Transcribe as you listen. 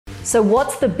So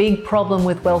what's the big problem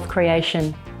with wealth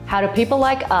creation? How do people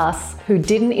like us, who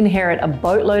didn't inherit a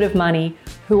boatload of money,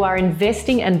 who are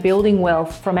investing and building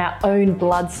wealth from our own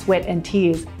blood, sweat and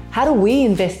tears, how do we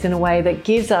invest in a way that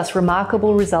gives us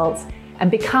remarkable results and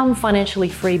become financially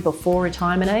free before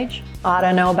retirement age? I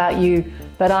don't know about you,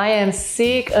 but I am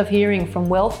sick of hearing from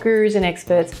wealth gurus and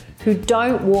experts who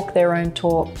don't walk their own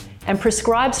talk and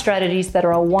prescribe strategies that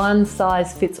are a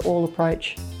one-size-fits-all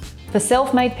approach. For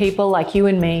self-made people like you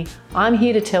and me, I'm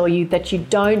here to tell you that you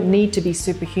don't need to be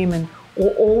superhuman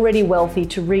or already wealthy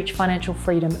to reach financial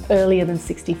freedom earlier than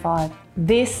 65.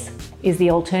 This is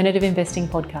the Alternative Investing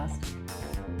Podcast.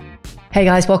 Hey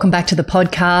guys, welcome back to the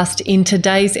podcast. In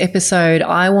today's episode,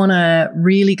 I want to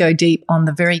really go deep on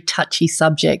the very touchy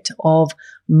subject of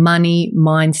money,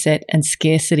 mindset, and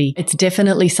scarcity. It's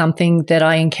definitely something that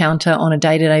I encounter on a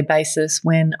day-to-day basis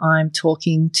when I'm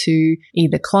talking to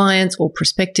either clients or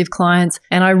prospective clients.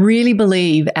 And I really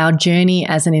believe our journey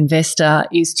as an investor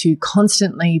is to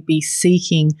constantly be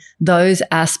seeking those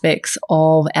aspects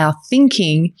of our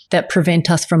thinking that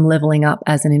prevent us from leveling up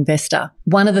as an investor.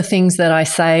 One of the things that I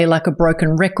say, like a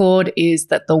broken record, is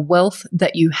that the wealth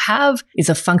that you have is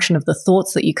a function of the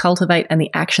thoughts that you cultivate and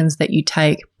the actions that you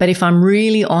take. But if I'm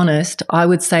really honest, I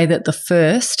would say that the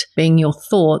first, being your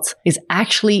thoughts, is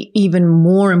actually even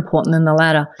more important than the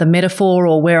latter. The metaphor,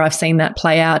 or where I've seen that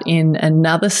play out in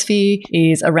another sphere,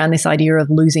 is around this idea of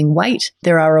losing weight.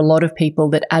 There are a lot of people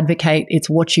that advocate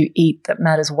it's what you eat that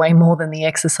matters way more than the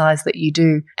exercise that you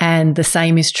do. And the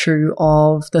same is true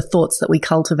of the thoughts that we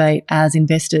cultivate as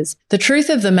investors. The truth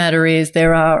of the matter is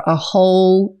there are a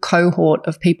whole cohort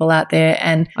of people out there,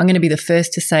 and I'm going to be the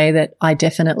first to say that I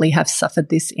definitely have suffered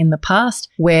this in the past,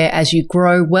 where as you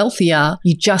grow wealthier,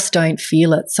 you just don't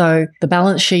feel it. So the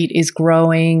balance sheet is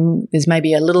growing, there's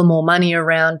maybe a little more money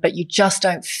around, but you just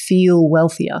don't feel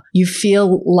wealthier. You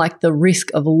feel like the risk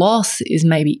of loss is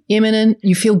maybe imminent.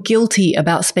 You feel guilty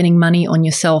about spending money on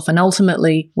yourself. And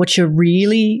ultimately, what you're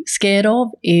really scared of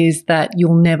is that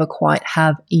you'll never quite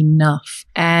have enough.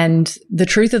 And the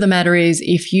truth of the matter is,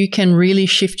 if you can really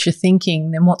shift your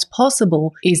thinking, then what's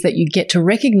possible is that you get to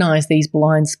recognize these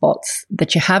blind spots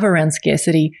that you have around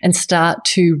scarcity and start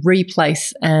to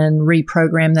replace and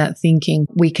reprogram that thinking.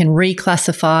 We can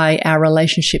reclassify our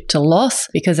relationship to loss,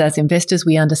 because as investors,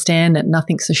 we understand that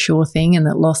nothing's a sure thing and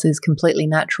that loss is completely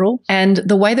natural. And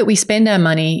the way that we spend our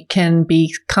money can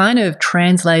be kind of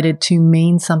translated to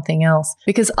mean something else,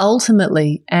 because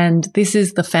ultimately, and this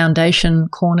is the foundation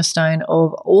cornerstone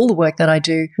of all the work that I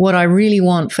do, what I really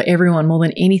want for everyone more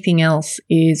than anything else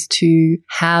is to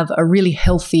have a really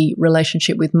healthy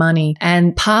relationship with money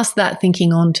and pass that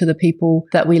thinking on to the people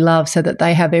that we love so that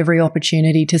they have every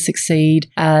opportunity to succeed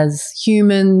as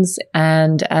humans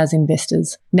and as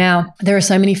investors. Now, there are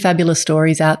so many fabulous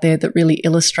stories out there that really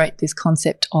illustrate this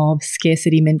concept of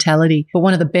scarcity mentality. But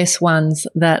one of the best ones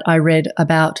that I read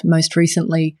about most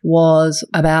recently was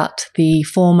about the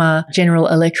former General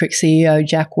Electric CEO,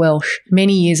 Jack Welch.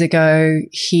 Many years ago,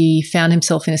 he found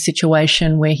himself in a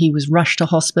situation where he was rushed to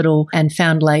hospital and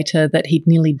found later that he'd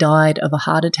nearly died of a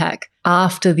heart attack.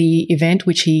 After the event,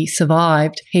 which he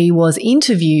survived, he was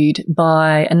interviewed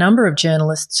by a number of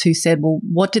journalists who said, well,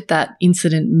 what did that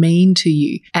incident mean to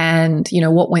you? And,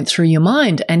 what went through your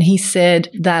mind? And he said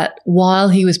that while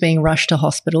he was being rushed to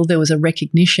hospital, there was a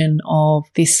recognition of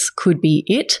this could be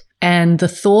it. And the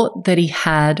thought that he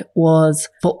had was,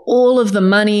 for all of the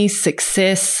money,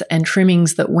 success, and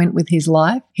trimmings that went with his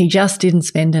life, he just didn't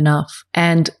spend enough.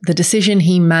 And the decision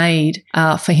he made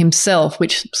for himself,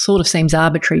 which sort of seems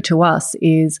arbitrary to us,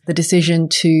 is the decision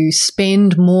to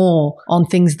spend more on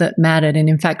things that mattered. And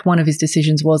in fact, one of his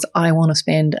decisions was, I want to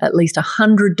spend at least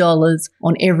 $100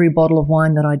 on every bottle of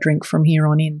wine that I drink from here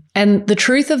on in. And the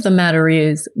truth of the matter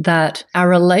is that our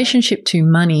relationship to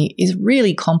money is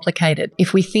really complicated.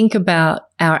 If we think about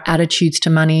our attitudes to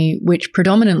money, which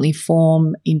predominantly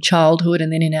form in childhood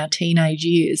and then in our teenage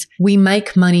years, we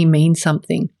make money mean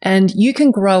something. And you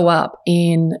can grow up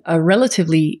in a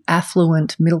relatively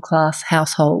affluent middle-class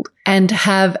household and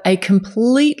have a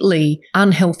completely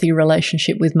unhealthy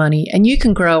relationship with money. And you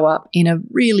can grow up in a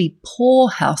really poor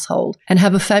household and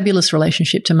have a fabulous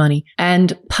relationship to money.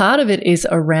 And part of it is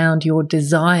around your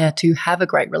desire to have a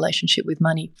great relationship with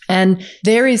money. And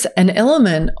there is an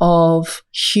element of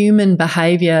human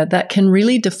behavior that can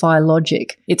really defy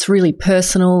logic. It's really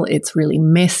personal, it's really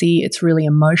messy, it's really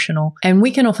emotional. And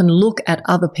we can often look at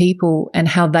other people and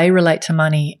how they relate to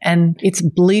money, and it's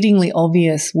bleedingly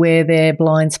obvious where their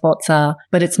blind spots are,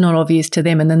 but it's not obvious to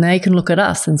them. And then they can look at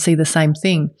us and see the same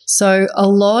thing. So a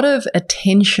lot of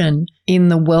attention in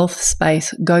the wealth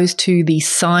space goes to the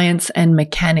science and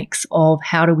mechanics of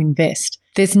how to invest.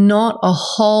 there's not a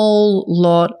whole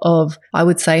lot of, I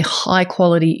would say, high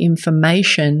quality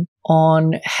information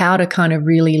on how to kind of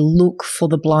really look for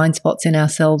the blind spots in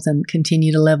ourselves and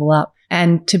continue to level up.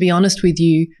 And to be honest with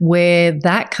you, where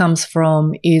that comes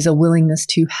from is a willingness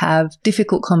to have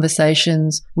difficult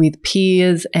conversations with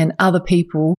peers and other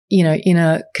people, you know, in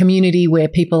a community where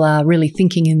people are really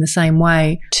thinking in the same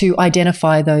way to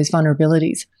identify those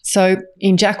vulnerabilities. So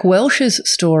in Jack Welch's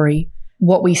story,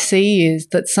 what we see is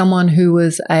that someone who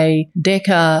was a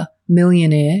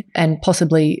millionaire and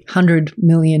possibly 100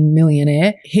 million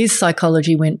millionaire, his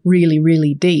psychology went really,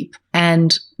 really deep.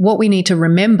 And what we need to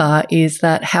remember is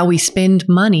that how we spend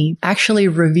money actually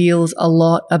reveals a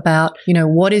lot about, you know,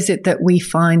 what is it that we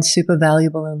find super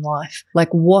valuable in life? Like,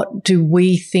 what do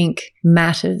we think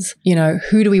matters? You know,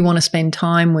 who do we want to spend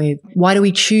time with? Why do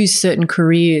we choose certain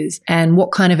careers? And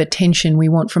what kind of attention we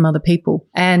want from other people?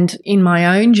 And in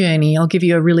my own journey, I'll give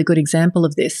you a really good example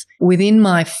of this. Within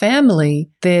my family,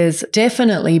 there's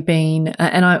definitely been,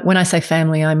 and when I say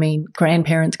family, I mean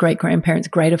grandparents, great-grandparents,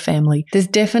 greater family. There's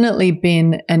definitely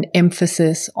been an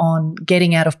emphasis on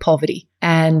getting out of poverty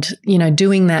and, you know,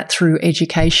 doing that through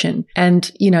education.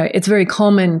 And, you know, it's very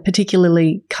common,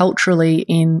 particularly culturally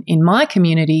in my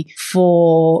community,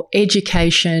 for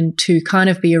education to kind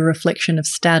of be a reflection of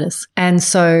status. And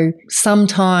so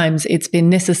sometimes it's been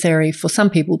necessary for some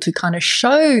people to kind of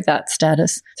show that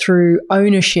status through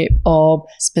ownership of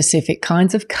specific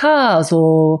kinds of cars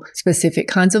or specific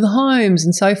kinds of homes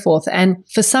and so forth. And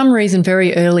for some reason,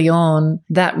 very early on,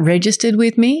 that registered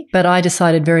with me, but I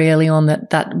decided very early on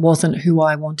that that wasn't who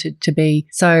I wanted to be.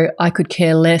 So I could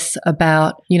care less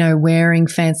about, you know, wearing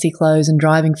fancy clothes and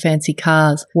driving fancy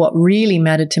cars. What really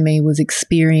mattered to me was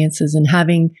experiences and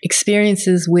having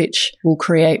experiences which will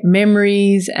create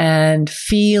memories and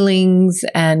feelings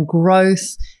and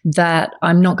growth that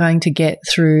I'm not going to get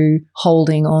through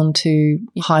holding on to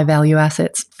high value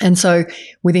assets. And so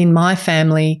within my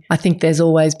family, I think there's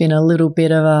always been a little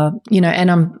bit of a, you know,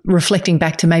 and I'm reflecting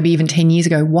back to maybe even 10 years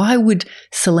ago, why would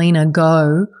Selena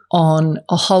go on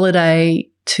a holiday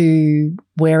to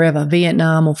wherever,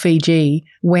 Vietnam or Fiji,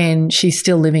 when she's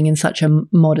still living in such a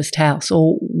modest house?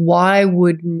 Or why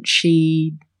wouldn't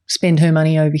she spend her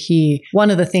money over here? One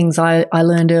of the things I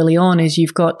learned early on is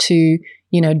you've got to,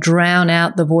 you know, drown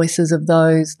out the voices of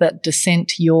those that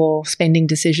dissent your spending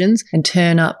decisions and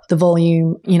turn up the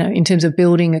volume, you know, in terms of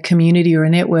building a community or a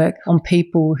network on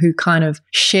people who kind of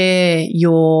share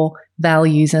your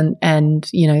values and,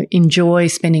 you know, enjoy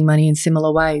spending money in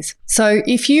similar ways. So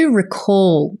if you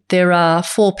recall, there are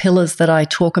 4 pillars that I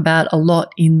talk about a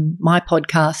lot in my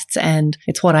podcasts, and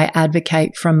it's what I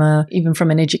advocate even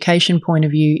from an education point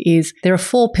of view, is there are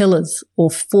 4 pillars or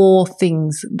 4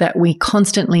 things that we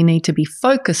constantly need to be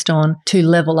focused on to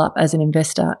level up as an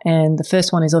investor. And the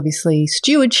first one is obviously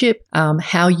stewardship,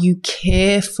 how you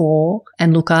care for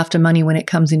and look after money when it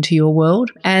comes into your world.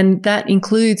 And that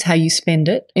includes how you spend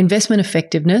it, investment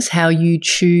effectiveness, how you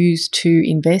choose to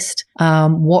invest,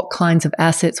 what kinds of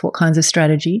assets, what kinds of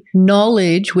strategy,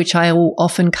 knowledge, which I will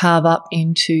often carve up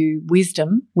into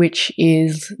wisdom, which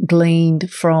is gleaned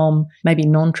from maybe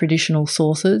non-traditional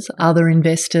sources, other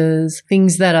investors,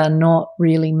 things that are not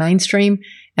really mainstream.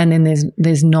 And then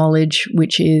there's knowledge,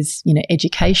 which is, you know,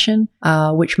 education,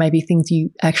 which may be things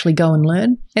you actually go and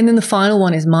learn. And then the final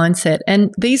one is mindset.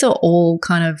 And these are all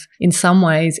kind of, in some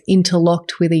ways,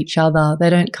 interlocked with each other. They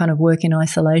don't kind of work in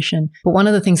isolation. But one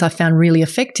of the things I found really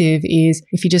effective is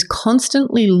if you're just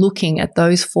constantly looking at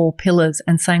those 4 pillars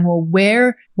and saying, well,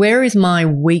 where is my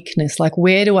weakness? Like,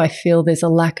 where do I feel there's a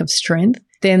lack of strength?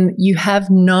 Then you have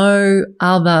no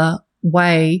other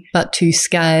way but to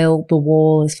scale the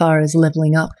wall as far as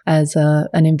leveling up as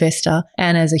an investor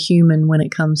and as a human when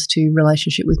it comes to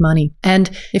relationship with money.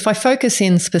 And if I focus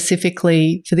in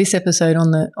specifically for this episode on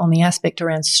the aspect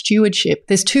around stewardship,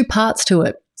 there's 2 parts to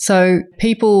it. So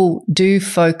people do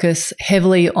focus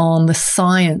heavily on the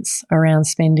science around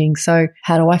spending. So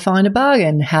how do I find a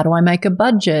bargain? How do I make a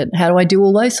budget? How do I do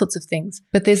all those sorts of things?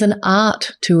 But there's an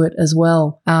art to it as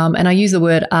well. And I use the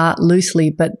word art loosely,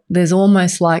 but there's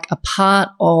almost like a part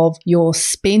of your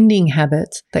spending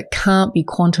habits that can't be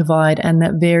quantified and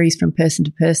that varies from person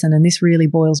to person. And this really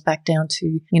boils back down to,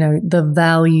 you know, the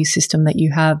value system that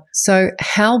you have. So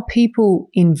how people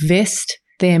invest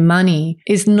their money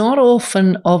is not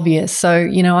often obvious. So,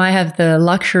 you know, I have the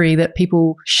luxury that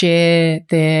people share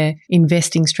their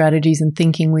investing strategies and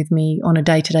thinking with me on a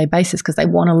day-to-day basis because they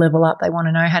want to level up. They want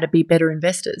to know how to be better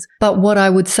investors. But what I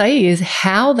would say is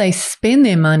how they spend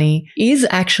their money is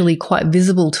actually quite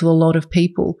visible to a lot of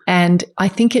people. And I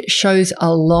think it shows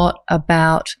a lot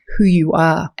about who you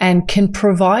are and can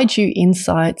provide you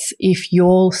insights if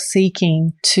you're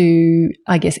seeking to,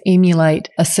 I guess, emulate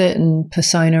a certain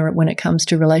persona when it comes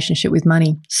to relationship with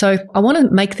money. So I want to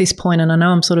make this point, and I know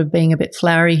I'm sort of being a bit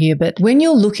flowery here, but when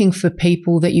you're looking for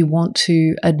people that you want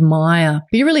to admire,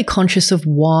 be really conscious of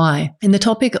why. In the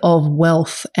topic of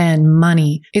wealth and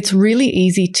money, it's really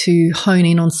easy to hone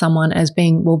in on someone as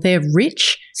being, well, they're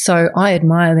rich, so I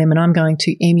admire them and I'm going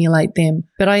to emulate them.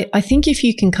 But I think if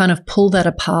you can kind of pull that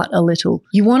apart a little,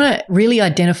 you want to really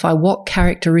identify what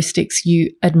characteristics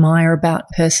you admire about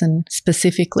a person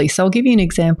specifically. So I'll give you an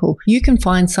example. You can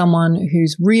find someone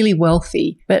who's really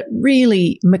wealthy, but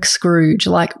really McScrooge,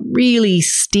 like really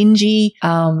stingy,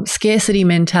 scarcity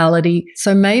mentality.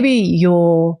 So maybe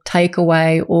your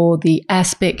takeaway or the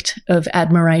aspect of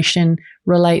admiration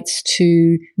relates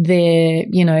to their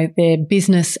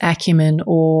business acumen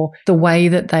or the way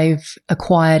that they've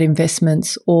acquired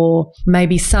investments or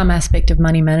maybe some aspect of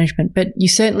money management. But you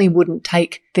certainly wouldn't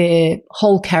take their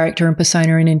whole character and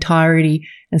persona in entirety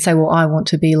and say, well, I want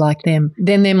to be like them.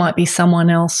 Then there might be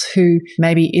someone else who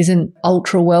maybe isn't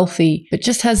ultra wealthy, but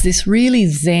just has this really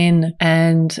zen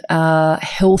and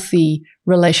healthy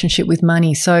relationship with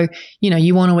money. So,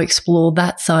 you want to explore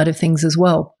that side of things as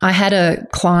well. I had a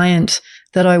client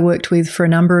that I worked with for a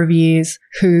number of years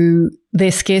who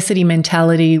their scarcity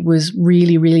mentality was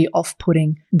really, really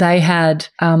off-putting. They had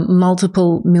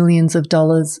multiple millions of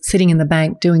dollars sitting in the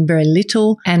bank doing very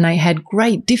little, and they had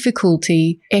great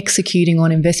difficulty executing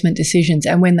on investment decisions.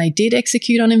 And when they did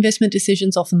execute on investment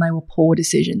decisions, often they were poor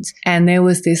decisions. And there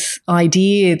was this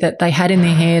idea that they had in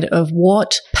their head of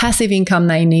what passive income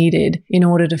they needed in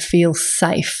order to feel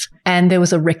safe. And there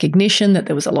was a recognition that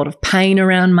there was a lot of pain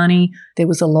around money. There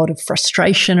was a lot of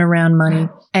frustration around money.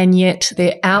 And yet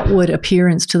their outward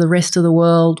appearance to the rest of the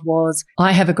world was,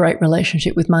 I have a great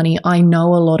relationship with money. I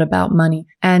know a lot about money.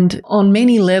 And on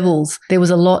many levels, there was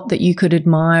a lot that you could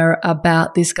admire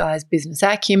about this guy's business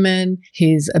acumen,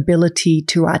 his ability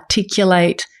to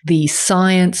articulate the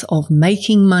science of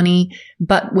making money.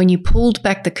 But when you pulled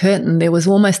back the curtain, there was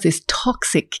almost this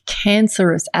toxic,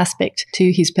 cancerous aspect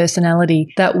to his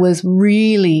personality that was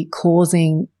really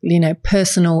causing,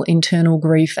 personal internal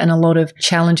grief and a lot of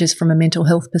challenges from a mental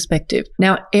health perspective.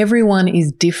 Now, everyone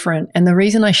is different. And the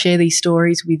reason I share these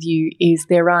stories with you is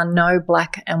there are no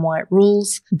black and white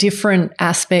rules. Different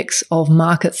aspects of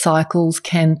market cycles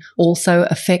can also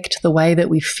affect the way that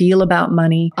we feel about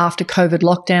money. After COVID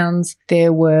lockdowns,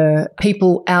 there were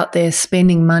people out there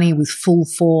spending money with full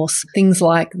force, things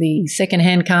like the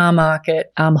secondhand car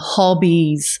market,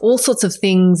 hobbies, all sorts of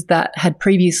things that had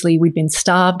previously we'd been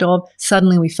starved of.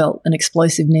 Suddenly we felt an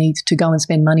explosive need to go and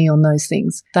spend money on those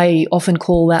things. They often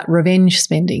call that revenge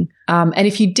spending. And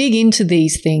if you dig into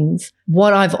these things,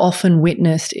 what I've often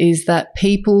witnessed is that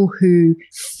people who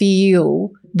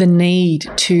feel the need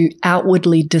to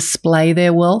outwardly display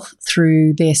their wealth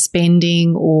through their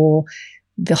spending or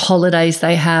the holidays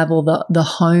they have or the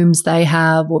homes they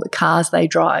have or the cars they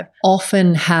drive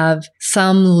often have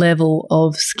some level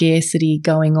of scarcity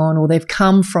going on, or they've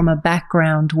come from a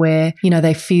background where,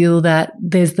 they feel that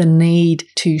there's the need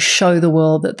to show the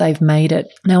world that they've made it.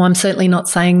 Now, I'm certainly not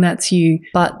saying that's you,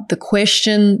 but the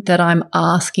question that I'm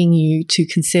asking you to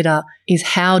consider is,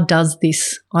 how does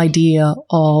this idea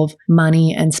of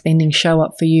money and spending show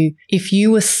up for you? If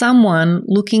you were someone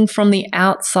looking from the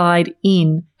outside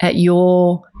in at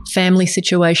your family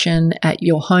situation, at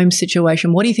your home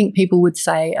situation, what do you think people would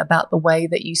say about the way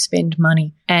that you spend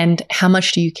money? And how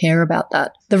much do you care about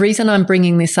that? The reason I'm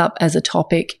bringing this up as a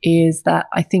topic is that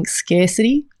I think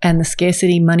scarcity and the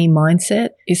scarcity money mindset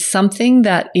is something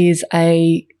that is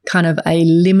a kind of a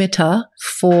limiter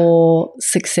for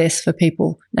success for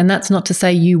people. And that's not to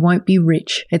say you won't be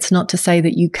rich. It's not to say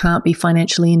that you can't be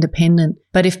financially independent.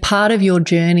 But if part of your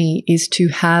journey is to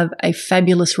have a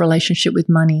fabulous relationship with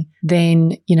money,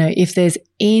 then, if there's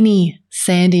any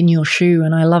sand in your shoe,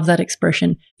 and I love that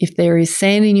expression, if there is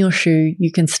sand in your shoe,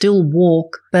 you can still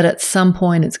walk, but at some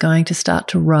point it's going to start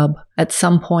to rub. At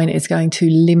some point it's going to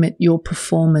limit your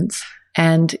performance.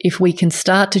 And if we can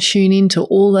start to tune into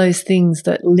all those things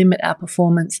that limit our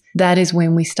performance, that is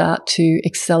when we start to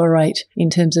accelerate in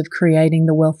terms of creating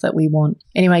the wealth that we want.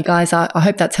 Anyway, guys, I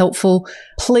hope that's helpful.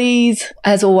 Please,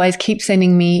 as always, keep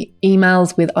sending me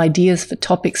emails with ideas for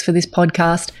topics for this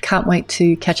podcast. Can't wait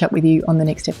to catch up with you on the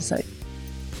next episode.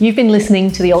 You've been listening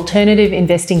to the Alternative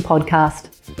Investing Podcast.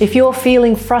 If you're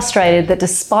feeling frustrated that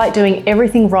despite doing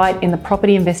everything right in the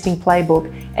property investing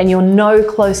playbook and you're no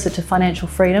closer to financial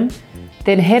freedom,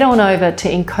 then head on over to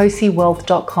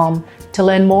inkosiwealth.com to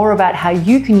learn more about how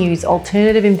you can use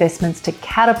alternative investments to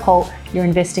catapult your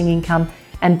investing income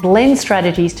and blend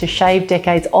strategies to shave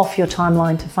decades off your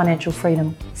timeline to financial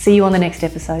freedom. See you on the next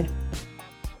episode.